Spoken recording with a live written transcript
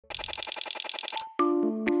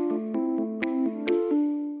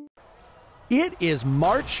It is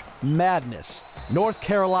March Madness. North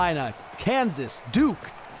Carolina, Kansas, Duke,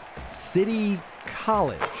 City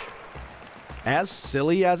College. As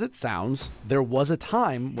silly as it sounds, there was a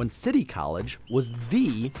time when City College was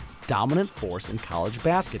the dominant force in college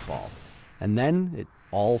basketball. And then it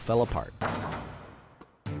all fell apart.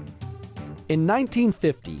 In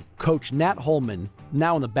 1950, Coach Nat Holman,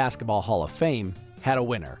 now in the Basketball Hall of Fame, had a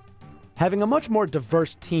winner. Having a much more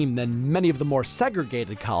diverse team than many of the more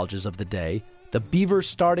segregated colleges of the day, the Beavers'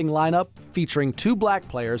 starting lineup, featuring 2 black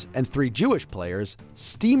players and 3 Jewish players,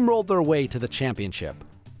 steamrolled their way to the championship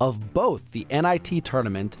of both the NIT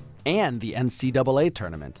tournament and the NCAA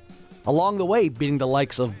tournament, along the way beating the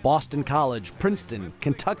likes of Boston College, Princeton,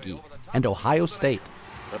 Kentucky, and Ohio State.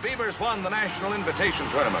 The Beavers won the National Invitation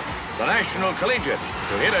Tournament, the National Collegiate,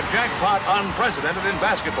 to hit a jackpot unprecedented in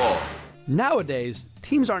basketball. Nowadays,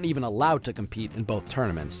 teams aren't even allowed to compete in both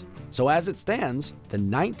tournaments. So as it stands, the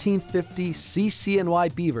 1950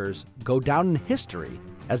 CCNY Beavers go down in history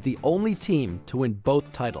as the only team to win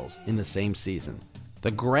both titles in the same season.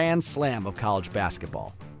 The grand slam of college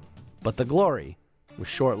basketball. But the glory was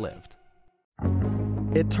short-lived.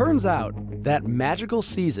 It turns out that magical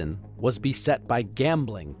season was beset by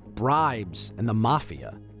gambling, bribes, and the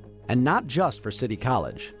mafia. And not just for City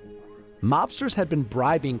College. Mobsters had been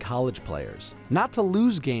bribing college players, not to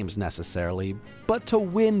lose games necessarily, but to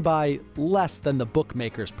win by less than the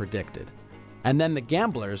bookmakers predicted. And then the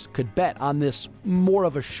gamblers could bet on this more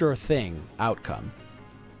of a sure thing outcome.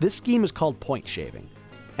 This scheme is called point shaving,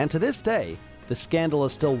 and to this day, the scandal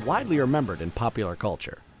is still widely remembered in popular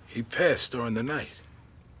culture. He passed during the night.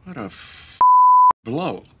 What a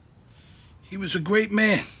blow. He was a great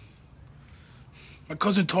man. My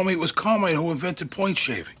cousin told me it was Carmine who invented point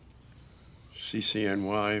shaving.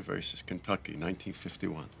 CCNY versus Kentucky,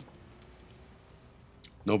 1951.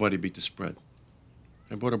 Nobody beat the spread.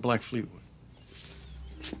 I bought a black Fleetwood.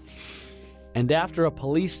 And after a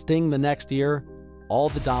police sting the next year, all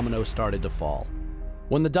the dominoes started to fall.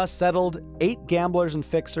 When the dust settled, 8 gamblers and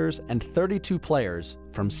fixers and 32 players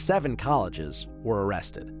from 7 colleges were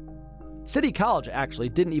arrested. City College actually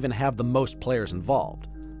didn't even have the most players involved,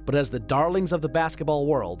 but as the darlings of the basketball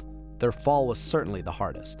world, their fall was certainly the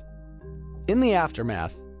hardest. In the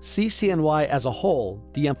aftermath, CCNY as a whole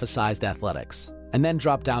de-emphasized athletics and then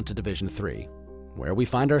dropped down to Division III, where we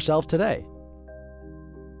find ourselves today.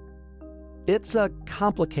 It's a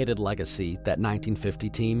complicated legacy, that 1950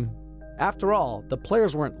 team. After all, the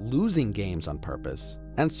players weren't losing games on purpose,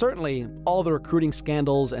 and certainly all the recruiting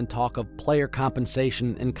scandals and talk of player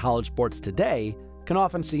compensation in college sports today can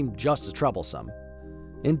often seem just as troublesome.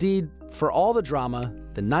 Indeed, for all the drama,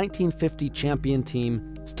 the 1950 champion team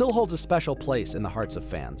still holds a special place in the hearts of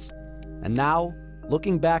fans. And now,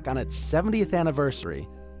 looking back on its 70th anniversary,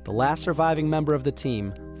 the last surviving member of the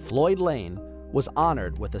team, Floyd Lane, was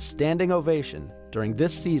honored with a standing ovation during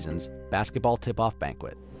this season's basketball tip-off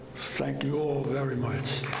banquet. Thank you all very much.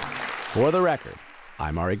 For the record,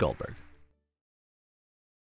 I'm Ari Goldberg.